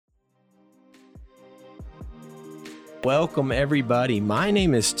Welcome, everybody. My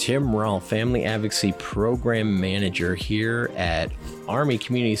name is Tim Rolfe, Family Advocacy Program Manager here at Army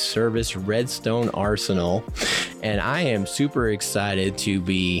Community Service Redstone Arsenal. And I am super excited to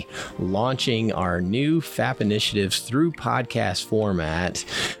be launching our new FAP initiatives through podcast format.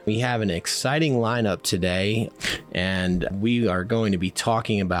 We have an exciting lineup today, and we are going to be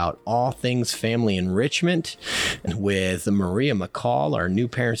talking about all things family enrichment with Maria Mackall, our new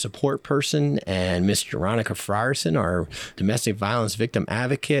parent support person, and Miss Jeronica Frierson, our domestic violence victim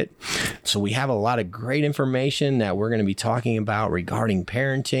advocate. So we have a lot of great information that we're going to be talking about regarding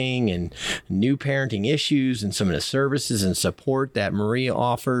parenting and new parenting issues and some of the services and support that Maria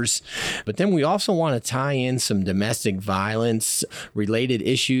offers. But then we also want to tie in some domestic violence related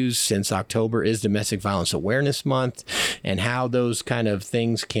issues, since October is Domestic Violence Awareness Month, and how those kind of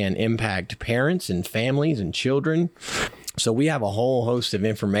things can impact parents and families and children. So we have a whole host of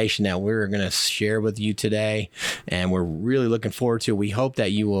information that we're going to share with you today, and we're really looking forward to it. We hope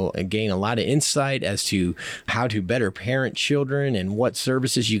that you will gain a lot of insight as to how to better parent children and what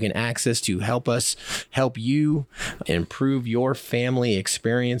services you can access to help you improve your family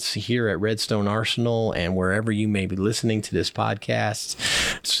experience here at Redstone Arsenal and wherever you may be listening to this podcast.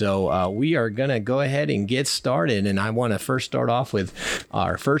 So we are going to go ahead and get started, and I want to first start off with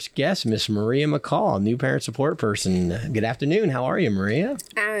our first guest, Miss Maria Mackall, new parent support person. Good afternoon. How are you, Maria?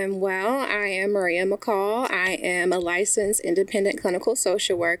 I'm well. I am Maria Mackall. I am a licensed independent clinical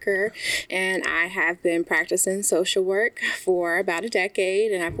social worker, and I have been practicing social work for about a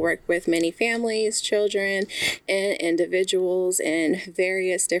decade, and I've worked with many families, children, and individuals in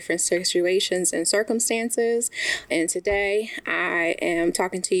various different situations and circumstances. And today I am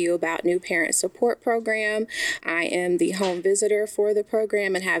talking to you about New Parent Support Program. I am the home visitor for the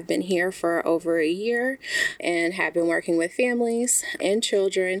program and have been here for over a year and have been working with families and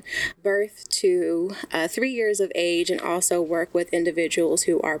children birth to 3 years of age, and also work with individuals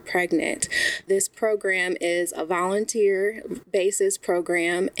who are pregnant. This program is a volunteer basis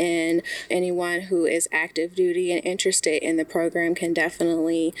program, and anyone who is active duty and interested in the program can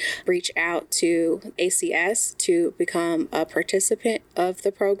definitely reach out to ACS to become a participant of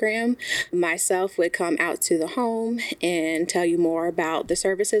the program. Myself would come out to the home and tell you more about the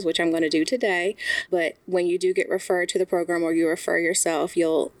services, which I'm going to do today. But when you do get referred to the program, or you refer yourself,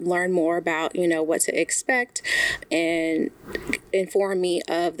 you'll learn more about, what to expect, and inform me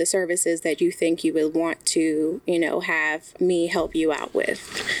of the services that you think you would want to, have me help you out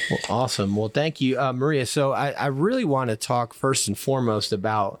with. Well, awesome. Well, thank you, Maria. So I really want to talk first and foremost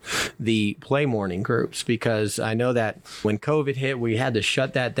about the play morning groups, because I know that when COVID hit, we had to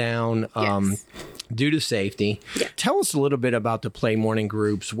shut that down. Yes. Due to safety. Yeah. Tell us a little bit about the Play Morning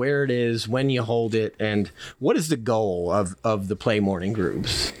Groups, where it is, when you hold it, and what is the goal of the Play Morning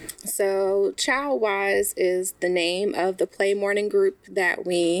Groups? So ChildWise is the name of the Play Morning Group that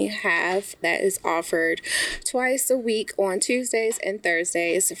we have, that is offered twice a week on Tuesdays and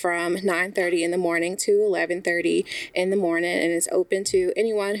Thursdays from 9:30 in the morning to 11:30 in the morning, and it's open to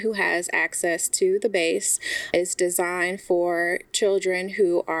anyone who has access to the base. It's designed for children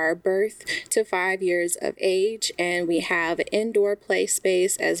who are birth to 5 years of age, and we have an indoor play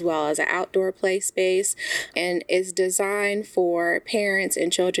space as well as an outdoor play space, and is designed for parents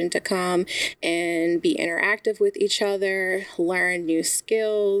and children to come and be interactive with each other, learn new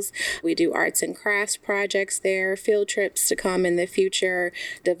skills. We do arts and crafts projects there, field trips to come in the future,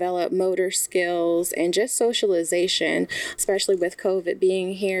 develop motor skills, and just socialization. Especially with COVID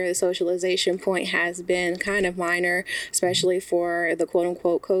being here, the socialization point has been kind of minor, especially for the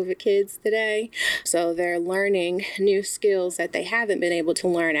quote-unquote COVID kids today. So they're learning new skills that they haven't been able to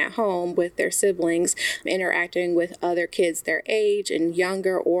learn at home with their siblings, interacting with other kids their age and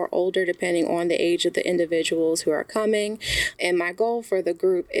younger or older, depending on the age of the individuals who are coming. And my goal for the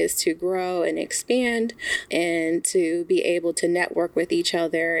group is to grow and expand, and to be able to network with each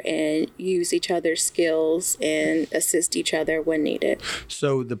other and use each other's skills and assist each other when needed.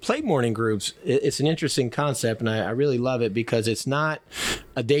 So the Play Morning Groups, it's an interesting concept, and I really love it, because it's not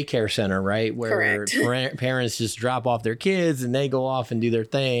a daycare center, right? Where parents just drop off their kids and they go off and do their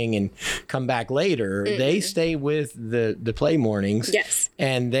thing and come back later. Mm-hmm. They stay with the Play Mornings. Yes.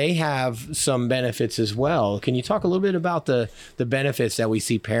 And they have some benefits as well. Can you talk a little bit about the benefits that we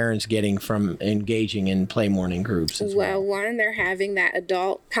see parents getting from engaging in Play Morning Groups as well? Well, one, they're having that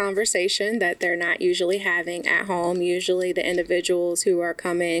adult conversation that they're not usually having at home. Usually the individuals who are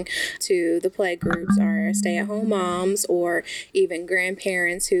coming to the play groups are stay-at-home moms or even grandparents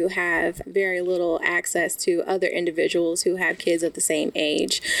parents who have very little access to other individuals who have kids of the same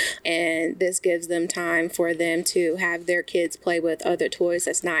age. And this gives them time for them to have their kids play with other toys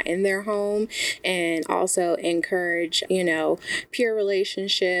that's not in their home, and also encourage, pure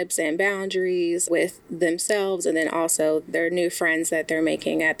relationships and boundaries with themselves, and then also their new friends that they're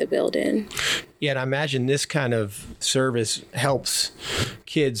making at the building. Yeah, and I imagine this kind of service helps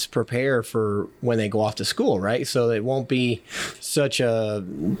kids prepare for when they go off to school, right? So it won't be such a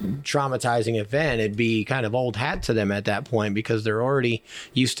traumatizing event. It'd be kind of old hat to them at that point because they're already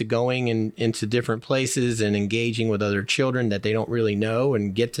used to going into different places and engaging with other children that they don't really know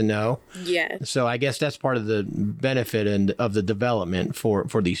and get to know. Yeah. So I guess that's part of the benefit of the development for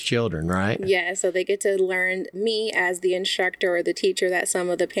these children, right? Yeah, so they get to learn me as the instructor or the teacher that some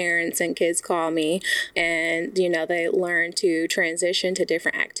of the parents and kids call me. And, they learn to transition to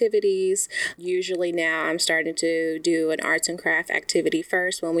different activities. Usually now I'm starting to do an arts and craft activity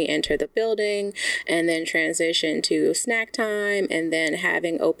first when we enter the building, and then transition to snack time, and then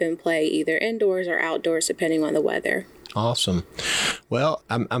having open play either indoors or outdoors depending on the weather. Awesome. Well,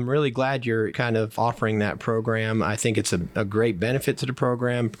 I'm really glad you're kind of offering that program. I think it's a great benefit to the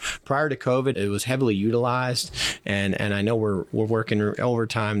program. Prior to COVID, it was heavily utilized, and I know we're working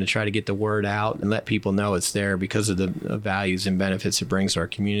overtime to try to get the word out and let people know it's there because of the values and benefits it brings to our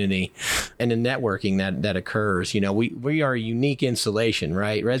community and the networking that occurs. We are a unique installation,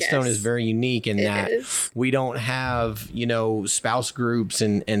 right? Redstone is very unique in that we don't have, spouse groups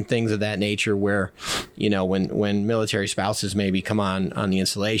and things of that nature where, when military spouses maybe come on the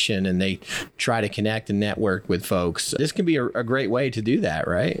installation and they try to connect and network with folks. This can be a great way to do that,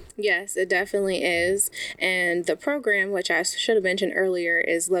 right? Yes, it definitely is. And the program, which I should have mentioned earlier,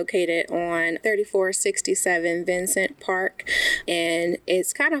 is located on 3467 Vincent Park. And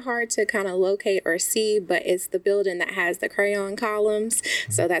it's kind of hard to kind of locate or see, but it's the building that has the crayon columns.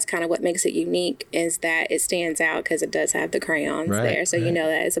 So that's kind of what makes it unique, is that it stands out because it does have the crayons there. So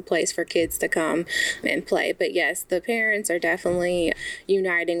that it's a place for kids to come and play. But yes, the parents are definitely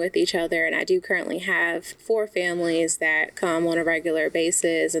uniting with each other, and I do currently have 4 families that come on a regular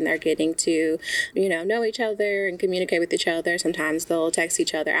basis, and they're getting to know each other and communicate with each other. Sometimes they'll text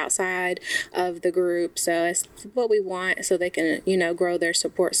each other outside of the group, so it's what we want, so they can grow their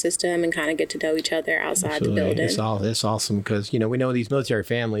support system and kind of get to know each other outside the building. It's awesome because we know these military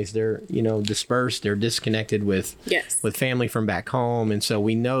families, they're dispersed, they're disconnected with family from back home, and so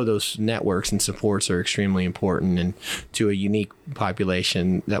we know those networks and supports are extremely important and to a unique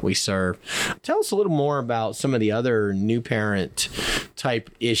population that we serve. Tell us a little more about some of the other new parent type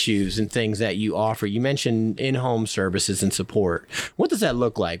issues and things that you offer. You mentioned in-home services and support. What does that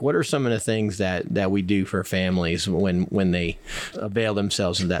look like? What are some of the things that we do for families when they avail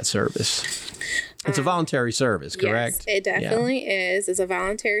themselves of that service? It's a voluntary service, correct? Yes, it definitely is. It's a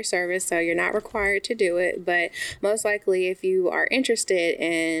voluntary service, so you're not required to do it. But most likely, if you are interested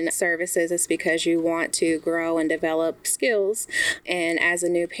in services, it's because you want to grow and develop skills. And as a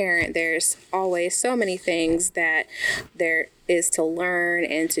new parent, there's always so many things that there is to learn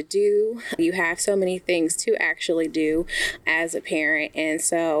and to do. You have so many things to actually do as a parent. And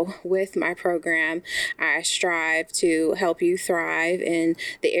so with my program, I strive to help you thrive in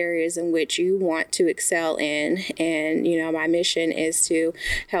the areas in which you want to excel in. And, my mission is to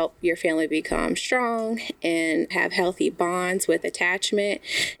help your family become strong and have healthy bonds with attachment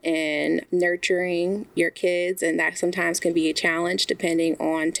and nurturing your kids. And that sometimes can be a challenge depending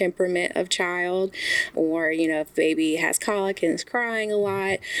on temperament of child, or, if baby has colic and is crying a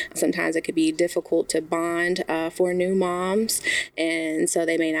lot. Sometimes it could be difficult to bond for new moms, and so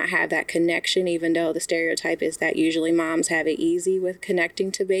they may not have that connection, even though the stereotype is that usually moms have it easy with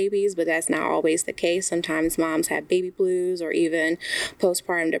connecting to babies, but that's not always the case. Sometimes moms have baby blues or even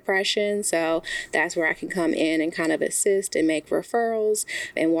postpartum depression, so that's where I can come in and kind of assist and make referrals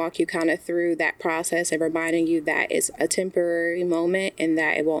and walk you kind of through that process and reminding you that it's a temporary moment and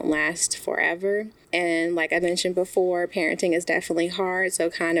that it won't last forever. And like I mentioned before, parenting is definitely hard, so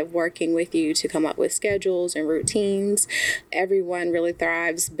kind of working with you to come up with schedules and routines. Everyone really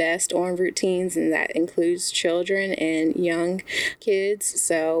thrives best on routines, and that includes children and young kids.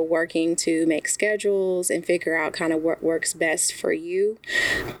 So working to make schedules and figure out kind of what works best for you.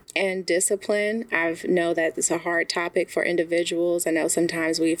 And discipline. I know that it's a hard topic for individuals. I know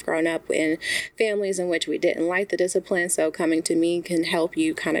sometimes we've grown up in families in which we didn't like the discipline. So coming to me can help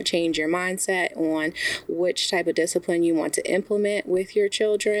you kind of change your mindset on which type of discipline you want to implement with your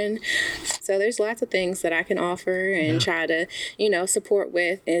children. So there's lots of things that I can offer and try to, support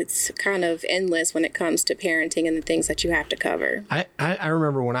with. It's kind of endless when it comes to parenting and the things that you have to cover. I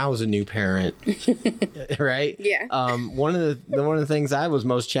remember when I was a new parent, right? Yeah. One of the things I was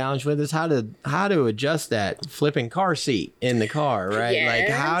most challenged with is how to adjust that flipping car seat in the car, right? Yes. Like,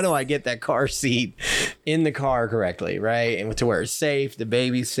 how do I get that car seat in the car correctly, right? And to where it's safe, the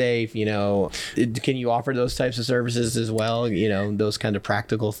baby's safe, Can you offer those types of services as well? Those kind of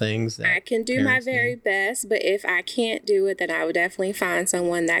practical things. I can do my very best, but if I can't do it, then I would definitely find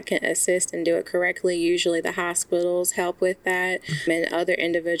someone that can assist and do it correctly. Usually the hospitals help with that, and other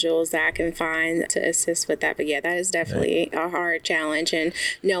individuals that I can find to assist with that. But yeah, that is definitely a hard challenge, and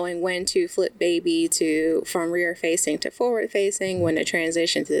knowing when to flip baby from rear facing to forward facing, when to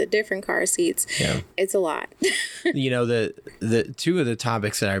transition to the different car seats. It's a lot. The two of the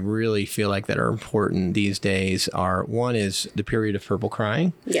topics that I really feel like that are important these days are, one is the period of purple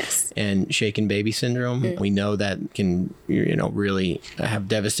crying. Yes. And shaken baby syndrome. We know that can really have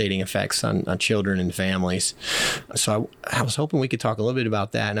devastating effects on children and families. So I was hoping we could talk a little bit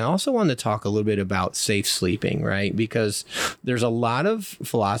about that. And I also wanted to talk a little bit about safe sleeping, right? Because there's a lot of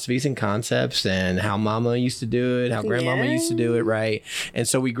philosophies and concepts and how mama used to do it, how grandmama used to do it, right? And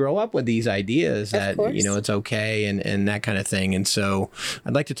so we grow up with these ideas that, it's okay and that kind of thing. And so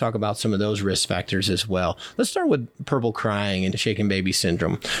I'd like to talk about some of those risk factors as well. Let's start with purple crying and shaken baby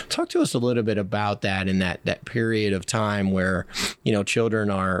syndrome. Talk to us a little bit about that in that period of time where, children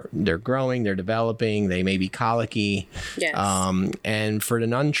they're growing, they're developing, they may be colicky. Yes. And for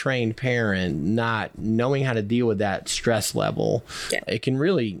an untrained parent, not knowing how to deal with that stress level, it can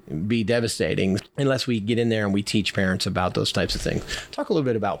really be devastating unless we get in there and we teach parents about those types of things. Talk a little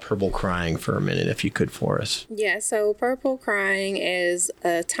bit about purple crying for a minute, if you could, for us. Yeah, so purple crying is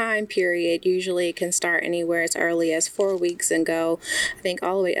a time period. Usually it can start anywhere as early as 4 weeks and go, I think,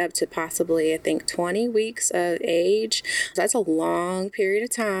 all the way up to possibly, 20 weeks of age. So that's a long period of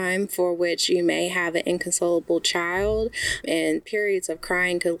time for which you may have an inconsolable child, and periods of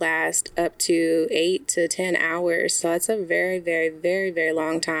crying could last up to 8 to 10 hours. So it's a very, very, very, very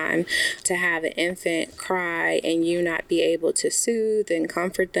long time to have an infant cry and you not be able to soothe and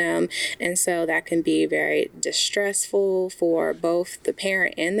comfort them. And so that can be very distressful for both the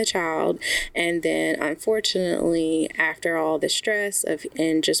parent and the child. And then unfortunately, after all the stress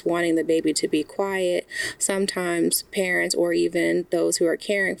and just wanting the baby to be quiet, sometimes parents or even those who are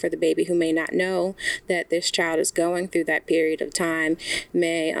caring for the baby who may not know that this child is going through that period of time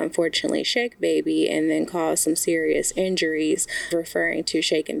may unfortunately shake baby and then cause some serious injuries, referring to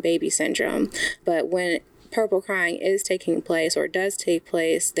shaken baby syndrome. But when purple crying is taking place or does take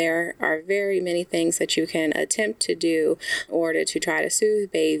place, there are very many things that you can attempt to do in order to try to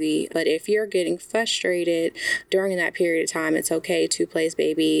soothe baby. But if you're getting frustrated during that period of time, it's okay to place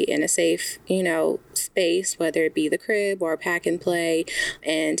baby in a safe, space, whether it be the crib or pack and play,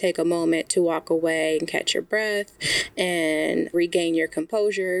 and take a moment to walk away and catch your breath and regain your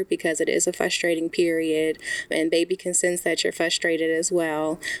composure, because it is a frustrating period and baby can sense that you're frustrated as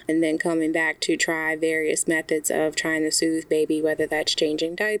well. And then coming back to try various methods of trying to soothe baby, whether that's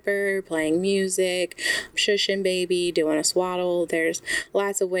changing diaper, playing music, shushing baby, doing a swaddle. There's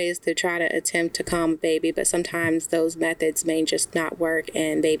lots of ways to try to attempt to calm baby, but sometimes those methods may just not work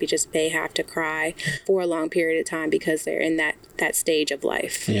and baby just may have to cry for a long period of time because they're in that stage of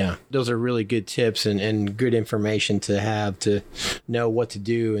life. Yeah, those are really good tips and good information to have to know what to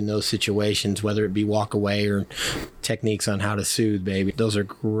do in those situations, whether it be walk away or techniques on how to soothe baby. Those are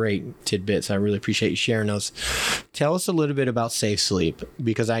great tidbits. I really appreciate you sharing those. Tell us a little bit about safe sleep,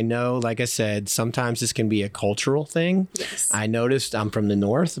 because I know, like I said, sometimes this can be a cultural thing. Yes. I noticed, I'm from the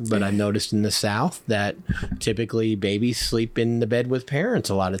North, but I've noticed in the South that typically babies sleep in the bed with parents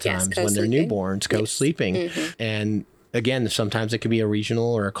a lot of times when they're newborns, co-sleeping. Mm-hmm. And again, sometimes it could be a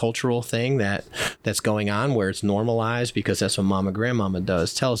regional or a cultural thing that's going on where it's normalized because that's what mama, grandmama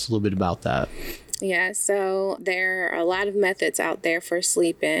does. Tell us a little bit about that. Yeah, so there are a lot of methods out there for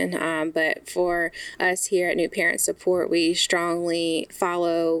sleeping, but for us here at New Parent Support, we strongly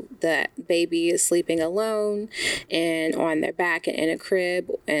follow that baby is sleeping alone and on their back and in a crib,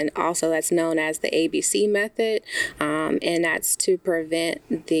 and also that's known as the ABC method. and that's to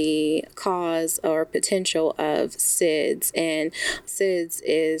prevent the cause or potential of SIDS. And SIDS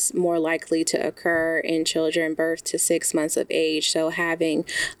is more likely to occur in children birth to 6 months of age. So having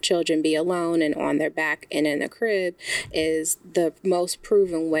children be alone and on their back and in a crib is the most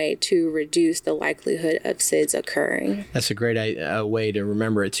proven way to reduce the likelihood of SIDS occurring. That's a great way to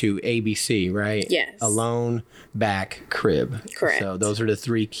remember it too. ABC, right? Yes. Alone, back, crib. Correct. So those are the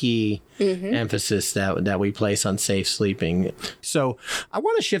three key emphasis that we place on safe sleeping. So I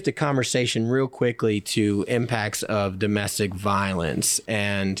want to shift the conversation real quickly to impacts of domestic violence.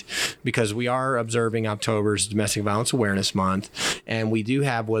 And because we are observing October's Domestic Violence Awareness Month, and we do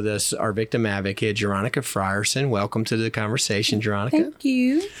have with us our victim advocate, Jeronica Frierson. Welcome to the conversation, Jeronica. Thank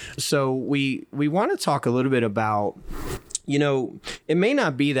you. So we want to talk a little bit about, it may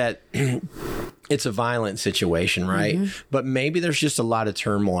not be that it's a violent situation, right? But maybe there's just a lot of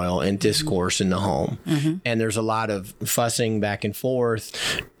turmoil and discourse in the home. And there's a lot of fussing back and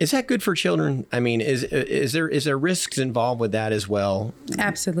forth. Is that good for children? I mean, is there risks involved with that as well?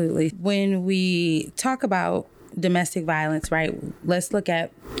 Absolutely. When we talk about domestic violence, right, let's look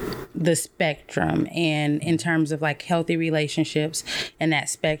at the spectrum, and in terms of like healthy relationships and that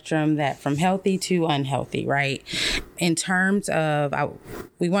spectrum, that from healthy to unhealthy, right? In terms of,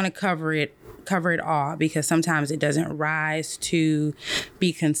 we want to cover it all, because sometimes it doesn't rise to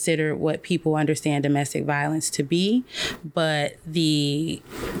be considered what people understand domestic violence to be. But the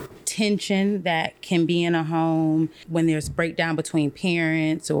tension that can be in a home when there's breakdown between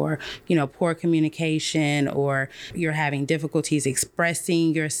parents, or, poor communication, or you're having difficulties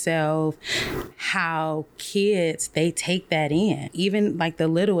expressing yourself, how kids, they take that in, even like the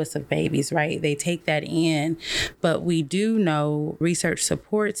littlest of babies, right? They take that in. But we do know research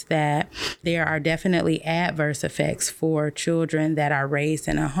supports that there are definitely adverse effects for children that are raised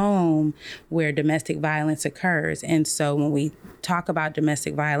in a home where domestic violence occurs. And so when we talk about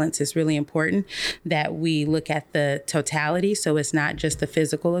domestic violence, it's really important that we look at the totality. So it's not just the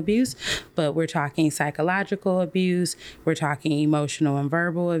physical abuse, but we're talking psychological abuse, we're talking emotional and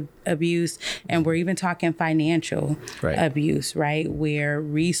verbal abuse, and we're even talking financial abuse, right? Where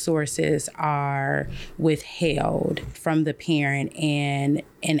resources are withheld from the parent, and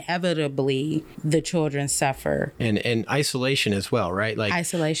inevitably the children suffer. And isolation as well, right? Like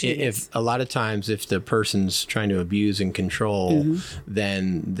isolation. If a lot of times if the person's trying to abuse and control,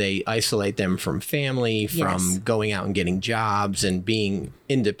 then they isolate them from family, from going out and getting jobs and being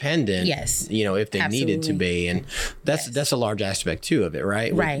independent, if they needed to be. And that's a large aspect too of it,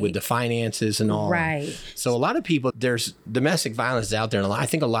 right? With the finances and all. Right. So a lot of people, there's domestic violence out there. And I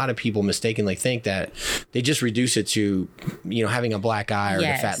think a lot of people mistakenly think that they just reduce it to, having a black eye or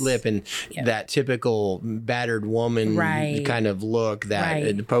the fat lip and that typical battered woman kind of look,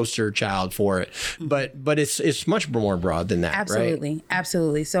 that the poster child for it. But it's much more broad than that, Absolutely. right?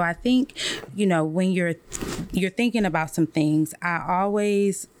 Absolutely. So I think, when you're thinking about some things, I always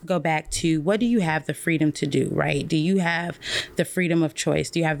go back to, what do you have the freedom to do, right? Do you have the freedom of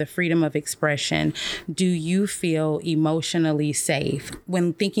choice? Do you have the freedom of expression? Do you feel emotionally safe?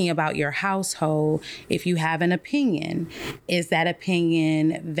 When thinking about your household, if you have an opinion, is that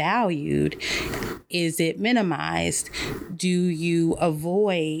opinion valued? Is it minimized? Do you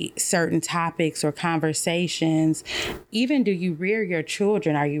avoid certain topics or conversations? Even do you rear your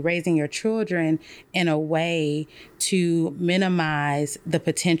children? Are you raising your children in a way to minimize the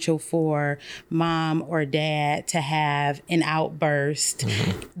potential for mom or dad to have an outburst?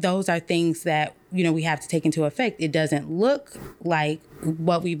 Those are things that, we have to take into effect. It doesn't look like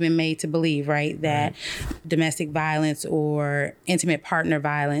what we've been made to believe, right? That domestic violence or intimate partner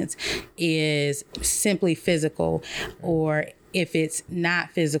violence is simply physical, or if it's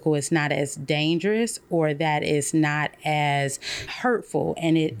not physical, it's not as dangerous, or that is not as hurtful.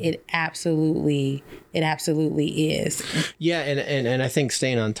 And it absolutely is. Yeah. And I think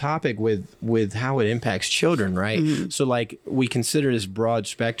staying on topic with how it impacts children, right? So like we consider this broad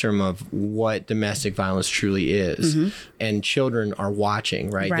spectrum of what domestic violence truly is, and children are watching,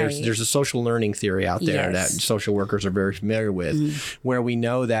 right? There's a social learning theory out there that social workers are very familiar with, where we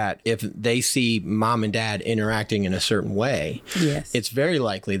know that if they see mom and dad interacting in a certain way, it's very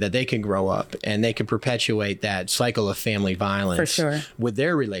likely that they can grow up and they can perpetuate that cycle of family violence with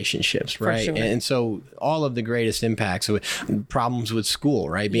their relationships, right? And so all of the greatest impacts, problems with school,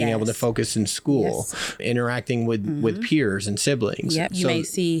 right? Being able to focus in school, interacting with peers and siblings. You may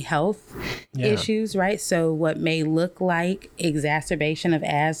see health issues, right? So what may look like exacerbation of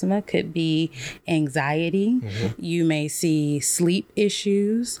asthma could be anxiety. You may see sleep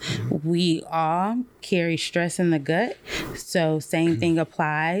issues. We all carry stress in the gut. So same thing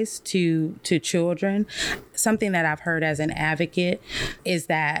applies to children. Something that I've heard as an advocate is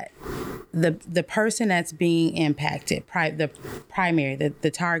that the person that's being impacted,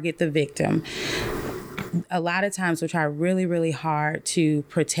 the target, the victim, a lot of times will try really, really hard to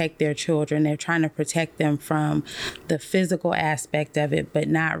protect their children. They're trying to protect them from the physical aspect of it, but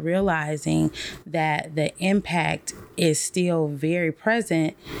not realizing that the impact is still very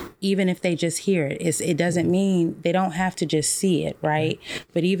present, even if they just hear it. It doesn't mean they don't have to just see it, right?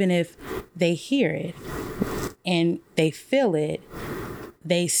 But even if they hear it and they feel it,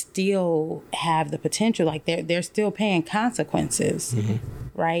 they still have the potential, like they're still paying consequences.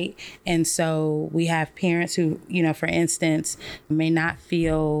 Right. And so we have parents who, for instance, may not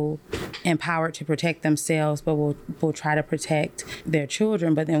feel empowered to protect themselves, but will try to protect their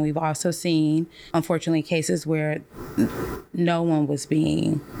children. But then we've also seen, unfortunately, cases where no one was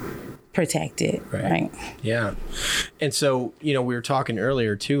being protected. Right. Yeah. And so, we were talking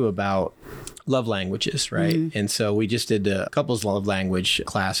earlier, too, about love languages, right? And so we just did a couples love language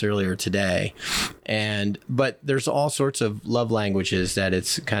class earlier today. But there's all sorts of love languages that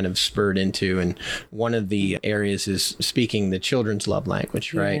it's kind of spurred into. And one of the areas is speaking the children's love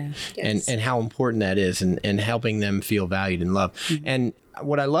language, right? Yes. And how important that is and helping them feel valued and loved. And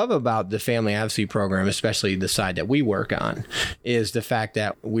what I love about the Family Advocacy Program, especially the side that we work on, is the fact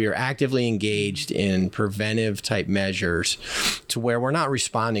that we are actively engaged in preventive type measures to where we're not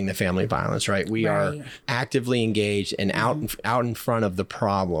responding to family violence, right? We are actively engaged and out in front of the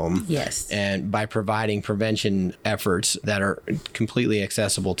problem. Yes. And by providing prevention efforts that are completely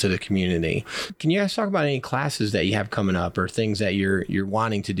accessible to the community. Can you guys talk about any classes that you have coming up or things that you're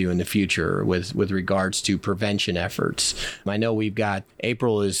wanting to do in the future with regards to prevention efforts? I know we've got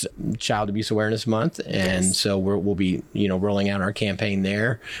April is Child Abuse Awareness Month, and so we'll be rolling out our campaign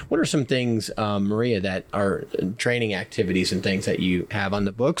there. What are some things, Maria, that are training activities and things that you have on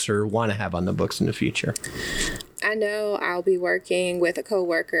the books or want to have on the books in the future? I know I'll be working with a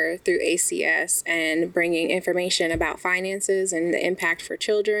coworker through ACS and bringing information about finances and the impact for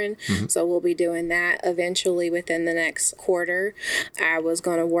children. So we'll be doing that eventually within the next quarter. I was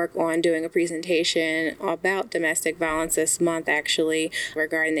going to work on doing a presentation about domestic violence this month, actually,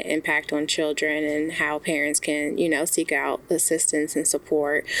 regarding the impact on children and how parents can, seek out assistance and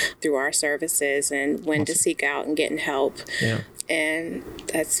support through our services and when to seek out and getting help. Yeah. And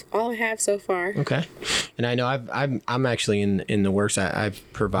that's all I have so far. Okay. And I know I'm actually in the works. I've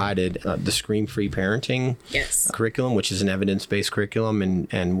provided the Scream-Free Parenting curriculum, which is an evidence-based curriculum.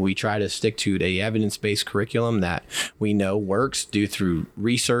 And we try to stick to the evidence-based curriculum that we know works due through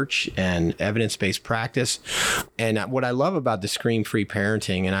research and evidence-based practice. And what I love about the Scream-Free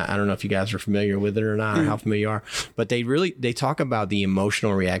Parenting, and I don't know if you guys are familiar with it or not, or how familiar you are, but they talk about the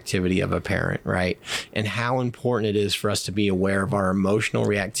emotional reactivity of a parent, right? And how important it is for us to be aware of our emotional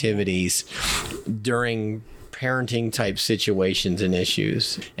reactivities during parenting type situations and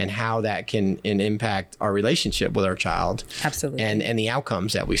issues and how that can impact our relationship with our child. Absolutely. And the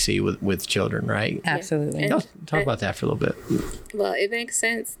outcomes that we see with children, right? Absolutely. Talk about that for a little bit. Well, it makes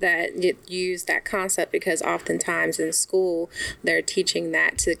sense that you use that concept because oftentimes in school, they're teaching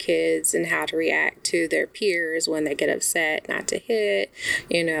that to kids and how to react to their peers when they get upset, not to hit,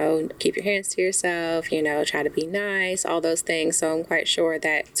 keep your hands to yourself, try to be nice, all those things. So I'm quite sure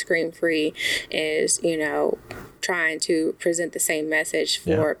that Scream Free is, trying to present the same message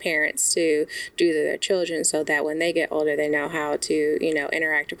for parents to do to their children so that when they get older, they know how to,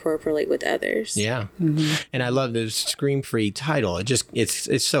 interact appropriately with others. Yeah. And I love the Scream-Free title.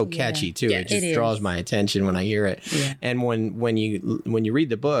 It's so catchy too. It just draws my attention when I hear it. Yeah. And when you read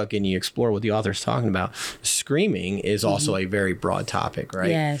the book and you explore what the author's talking about, screaming is also a very broad topic, right?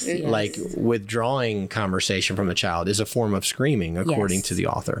 Yes. Like withdrawing conversation from a child is a form of screaming according to the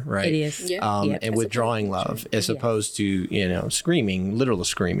author, right? It is. And withdrawing love as opposed to, screaming, literal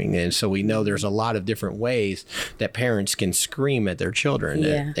screaming. And so we know there's a lot of different ways that parents can scream at their children.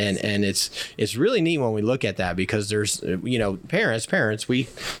 Yeah. And it's really neat when we look at that because there's, parents,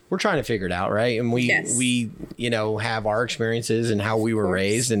 we're trying to figure it out, right? And we have our experiences and how we were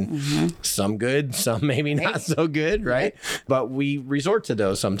raised and some good, some maybe not so good, right? But we resort to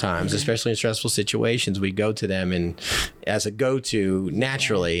those sometimes, especially in stressful situations. We go to them and as a go-to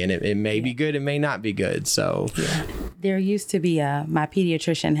naturally, and it may be good, it may not be good. So There used to be my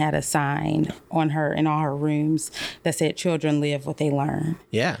pediatrician had a sign in all her rooms that said children live what they learn.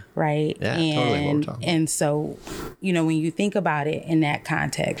 Yeah. Right. Yeah, totally what we're talking about. And so, when you think about it in that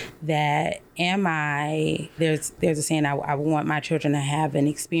context, there's a saying, I want my children to have an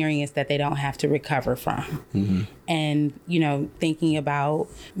experience that they don't have to recover from. Mm-hmm. And, thinking about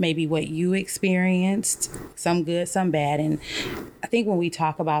maybe what you experienced, some good, some bad. And I think when we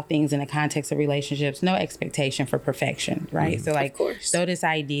talk about things in the context of relationships, no expectation for perfection, right? Mm-hmm. So so this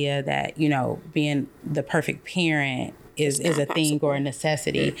idea that, being the perfect parent is a thing or a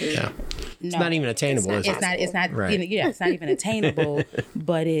necessity. Yeah. It's not even attainable. It's not right. It's not even attainable,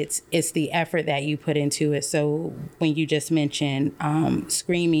 but it's the effort that you put into it. So when you just mentioned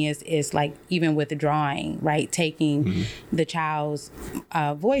screaming is like even withdrawing, right? Taking the child's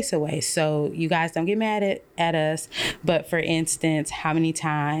voice away. So you guys don't get mad at us. But for instance, how many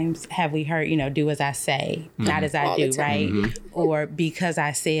times have we heard, do as I say, not as I do, right? Mm-hmm. Or because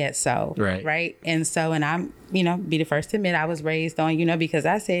I said so, right? And so, and I'm, be the first to admit I was raised on, because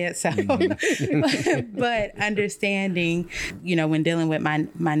I said so. Mm-hmm. But understanding, when dealing with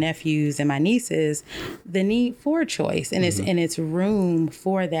my nephews and my nieces, the need for choice and it's room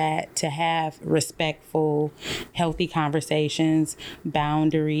for that to have respectful, healthy conversations,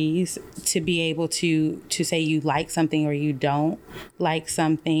 boundaries, to be able to say you like something or you don't like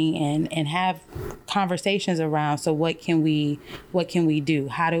something and have conversations around. So what can we do?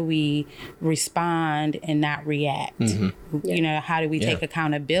 How do we respond and not react? Mm-hmm. Yeah. How do we take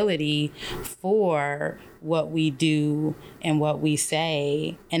accountability for what we do and what we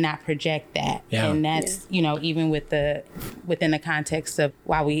say and not project that? And that's, even within the context of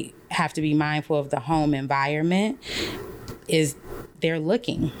why we have to be mindful of the home environment is they're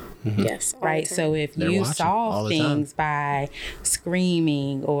looking. Mm-hmm. Yes. Right. So if you solve things by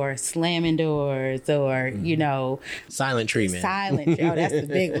screaming or slamming doors or, silent treatment. Oh, that's the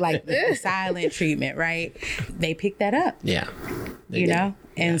big, the silent treatment, right? They pick that up. Yeah.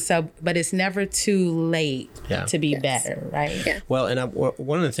 And so, but it's never too late to be better, right? Yeah. Well, and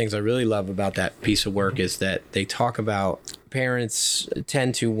one of the things I really love about that piece of work is that they talk about parents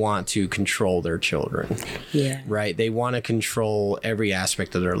tend to want to control their children. Yeah. Right? They want to control every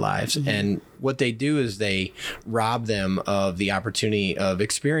aspect of their lives. Mm-hmm. And what they do is they rob them of the opportunity of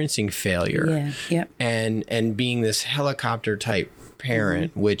experiencing failure. Yeah. Yep. And being this helicopter type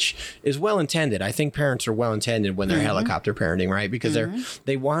parent, which is well intended. I think parents are well intended when they're helicopter parenting, right? Because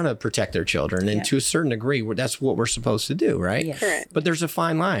they want to protect their children, and to a certain degree, that's what we're supposed to do, right? Yes. Correct. But there's a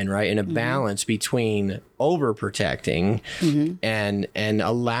fine line, right, and a balance between overprotecting and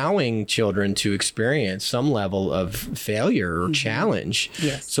allowing children to experience some level of failure or challenge,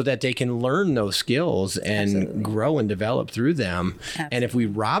 so that they can learn those skills and grow and develop through them. Absolutely. And if we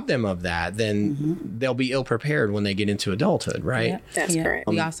rob them of that, then they'll be ill prepared when they get into adulthood, right? Yep. That's correct.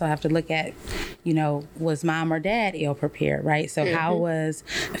 We also have to look at, was mom or dad ill prepared, right? So how was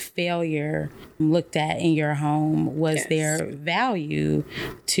failure looked at in your home? Was there value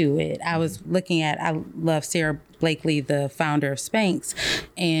to it? I was looking at, I love Sarah Blakely, the founder of Spanx,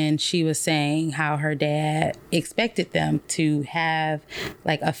 and she was saying how her dad expected them to have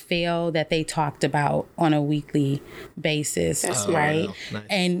like a fail that they talked about on a weekly basis, right? Wow. Nice.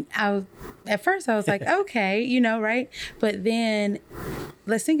 And at first I was like, okay, right? But then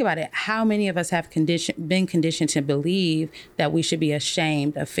let's think about it. How many of us have been conditioned to believe that we should be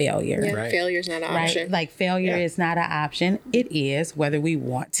ashamed of failure? Yeah, failure is not an option. Like failure is not an option. It is, whether we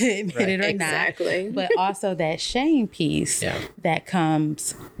want to admit it or not. But also that shame piece that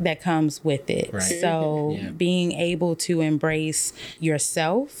comes with it. Right. So being able to embrace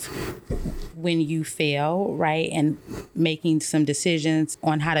yourself when you fail, right? And making some decisions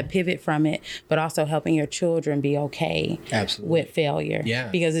on how to pivot from it, but also helping your children be okay with failure. Yeah.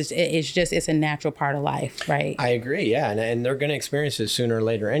 Because it's a natural part of life, right? I agree, yeah. And they're going to experience it sooner or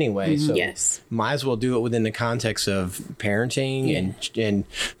later anyway. So might as well do it within the context of parenting and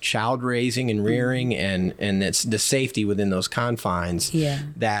child raising and rearing and it's the safety within those confines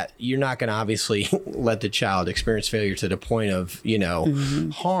that you're not going to obviously let the child experience failure to the point of,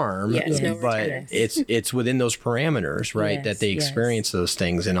 harm, but it's within those parameters, right? That they experience those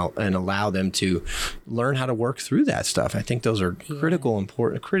things and allow them to learn how to work through that stuff. I think those are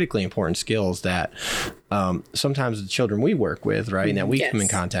critically important skills that sometimes the children we work with, right, and that we come in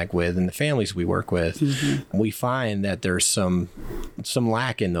contact with, and the families we work with, we find that there's some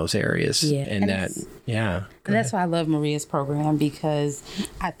lack in those areas, and that's why I love Maria's program, because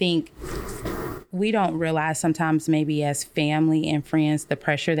I think we don't realize sometimes maybe as family and friends the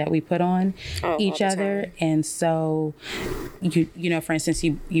pressure that we put on each other. And so you know, for instance,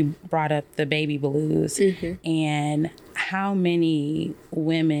 you brought up the baby blues, and how many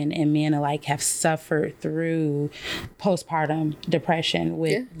women and men alike have suffered through postpartum depression,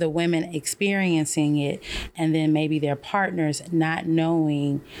 with the women experiencing it and then maybe their partners not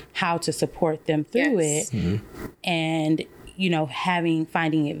knowing how to support them through it. And you know,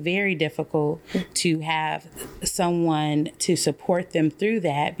 finding it very difficult to have someone to support them through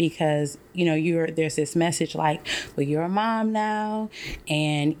that, because, you know, there's this message like, well, you're a mom now,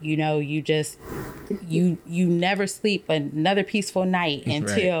 and, you know, you never sleep another peaceful night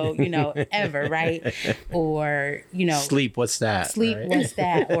until, you know, ever, right? Or, you know, sleep, what's that? What's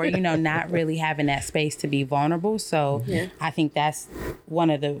that? Or, you know, not really having that space to be vulnerable. So I think that's one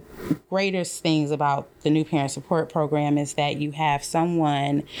of the greatest things about the New Parent Support Program, is that you have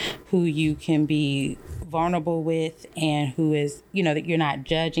someone who you can be vulnerable with, and who is, you know, that you're not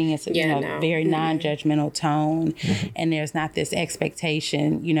judging. It's very non-judgmental tone, and there's not this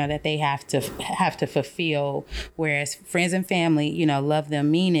expectation, you know, that they have to fulfill. Whereas friends and family, you know, love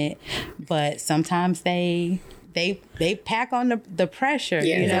them, mean it, but sometimes they pack on the pressure,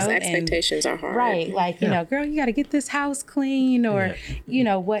 you know, those expectations are hard. Right. Like, you know, girl, you got to get this house clean, or, you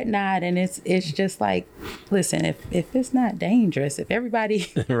know, whatnot. And it's just like, listen, if it's not dangerous, if everybody,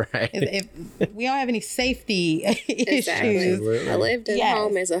 if we don't have any safety issues. A lived-in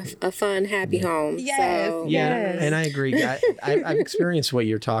home is a fun, happy home. And I agree. I've experienced what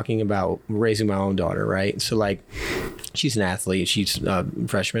you're talking about, raising my own daughter, right? So like, she's an athlete. She's a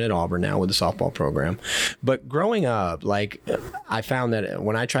freshman at Auburn now with the softball program. But growing up, like, I found that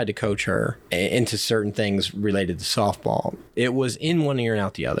when I tried to coach her into certain things related to softball, it was in one ear and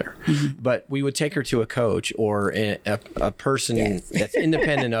out the other. But we would take her to a coach or a person that's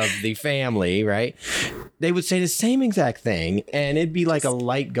independent of the family, right? They would say the same exact thing, and it'd be like a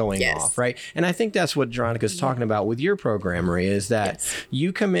light going off, right? And I think that's what Jeronica's talking about with your program, Maria, is that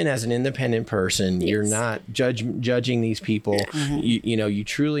you come in as an independent person. You're not judging these people. You know, you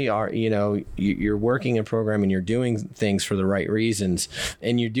truly are, you know, you're working a program and you're doing things for the right reasons,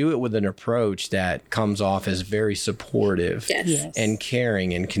 and you do it with an approach that comes off as very supportive and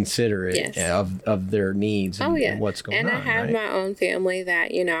caring and considerate of their needs and what's going on. And I have my own family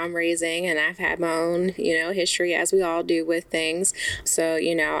that, you know, I'm raising, and I've had my own, you know, history, as we all do with things. So,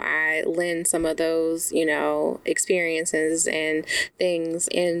 you know, I lend some of those, you know, experiences and things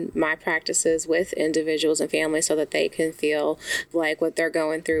in my practices with individuals and families, so that they can feel like what they're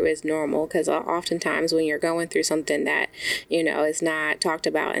going through is normal. Because oftentimes when you're going through something that, you know, is not talked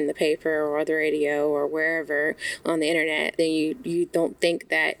about in the paper or the radio or wherever on the internet, then you don't think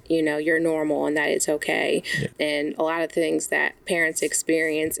that, you know, you're normal and that it's okay. And a lot of things that parents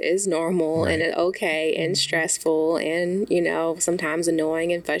experience is normal and okay and stressful and, you know, sometimes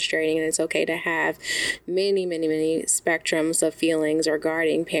annoying and frustrating. And it's okay to have many, many, many spectrums of feelings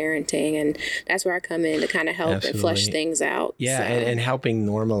regarding parenting. And that's where I come in to kind of help and flush things out. And helping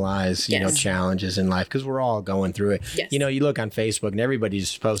normalize, you know, challenges in life, because we're all going through it. You know, you look on Facebook and everybody's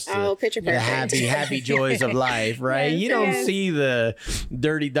supposed to the happy joys of life, right? You don't see the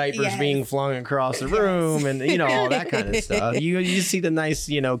dirty diapers being flung across the room and, you know, all that kind of stuff. You see the nice,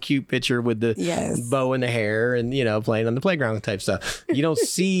 you know, cute picture with the bow in the hair and, you know, playing on the playground type stuff. You don't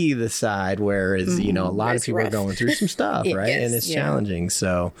see the side where it's, you know, a lot of people are going through some stuff, right? And it's challenging.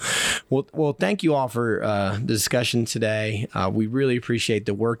 So, well, thank you all for the discussion today. We really appreciate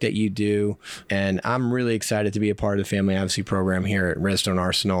the work that you do, and I'm really excited to be a part of the Family Advocacy Program here at Redstone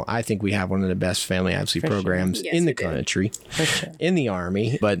Arsenal. I think we have one of the best family advocacy programs in the country, in the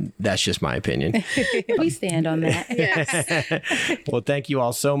Army, but that's just my opinion. We stand on that. Well, thank you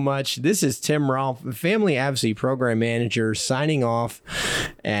all so much. This is Tim Rolfe, Family Advocacy Program Manager, signing off,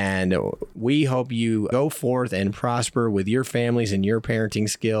 and we hope you go forth and prosper with your families and your parenting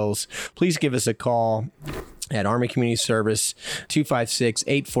skills. Please give us a call at Army Community Service,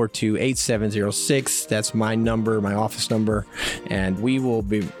 256-842-8706. That's my number, my office number. And we will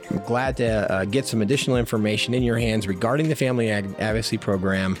be glad to get some additional information in your hands regarding the Family Advocacy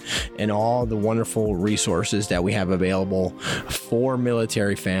Program and all the wonderful resources that we have available for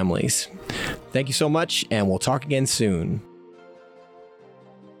military families. Thank you so much, and we'll talk again soon.